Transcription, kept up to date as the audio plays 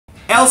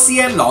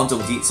LCM 朗誦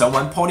節想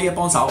揾 Polly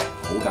幫手，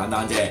好簡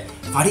單啫，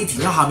快啲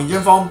填咗下面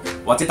張 form，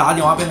 或者打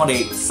電話俾我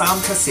哋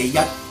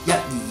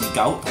37411229，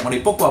同我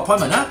哋 book 個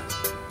appointment 啦。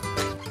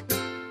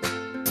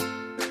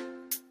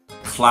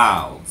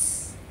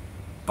Clouds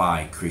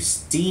by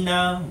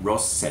Christina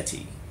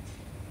Rossetti.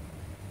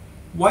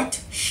 White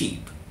sheep,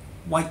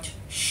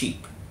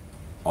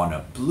 on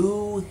a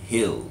blue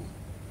hill.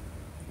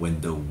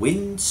 When the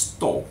wind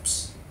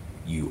stops,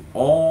 you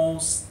all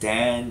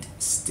stand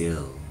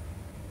still.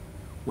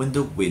 When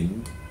the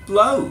wind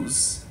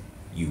blows,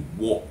 you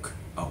walk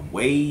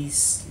away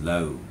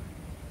slow.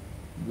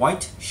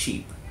 White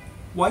sheep,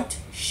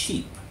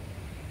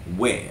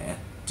 where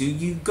do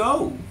you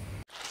go?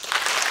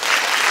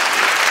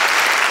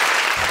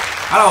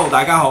 Hello，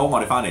 大家好，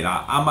我哋翻嚟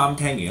啦。啱啱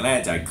聽完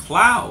咧就係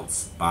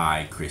Clouds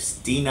by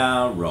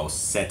Christina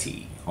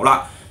Rossetti。好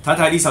啦，睇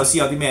睇呢首詩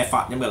有啲咩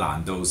發音嘅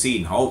難度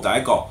先。好，第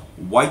一個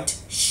White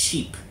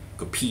sheep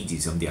個 P 字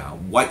小心啲啊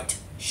 ，White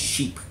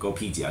sheep 個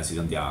P 字啊，小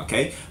心啲啊。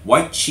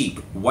OK，White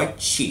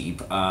sheep，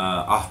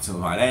同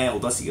埋咧好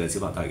多時嘅小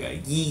朋友都係嘅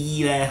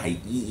，E 咧係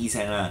E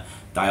聲啦，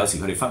但係有時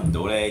佢哋分唔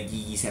到咧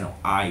E 聲同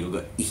I 嗰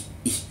個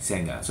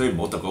聲㗎，所以唔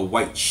好讀個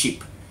White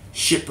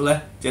sheep。sheep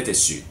咧即係一隻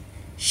船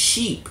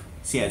 ，sheep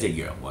先係一隻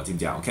羊喎，知唔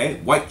知啊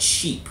 ？OK，White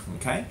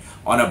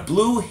sheep，OK，on a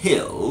blue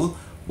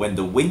hill。When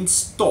the wind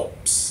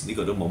stops， 呢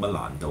個都冇乜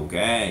難度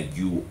嘅。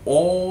You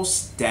all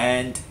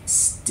stand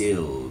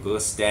still， 嗰個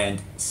stand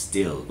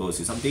still 嗰個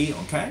小心啲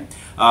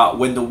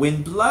 ，OK？When the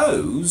wind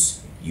blows，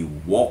 you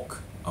walk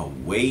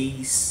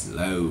away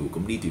slow。咁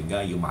呢段梗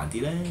係要慢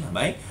啲啦，係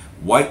咪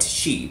 ？White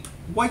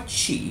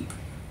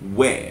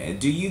sheep，where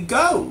do you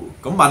go？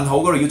 咁問號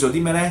嗰度要做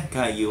啲咩咧？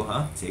梗係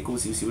要寫高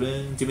少少啦，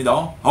知唔知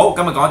道？好，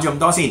今日講咗咁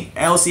多先。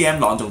LCM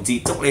朗誦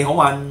節，祝你好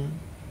運。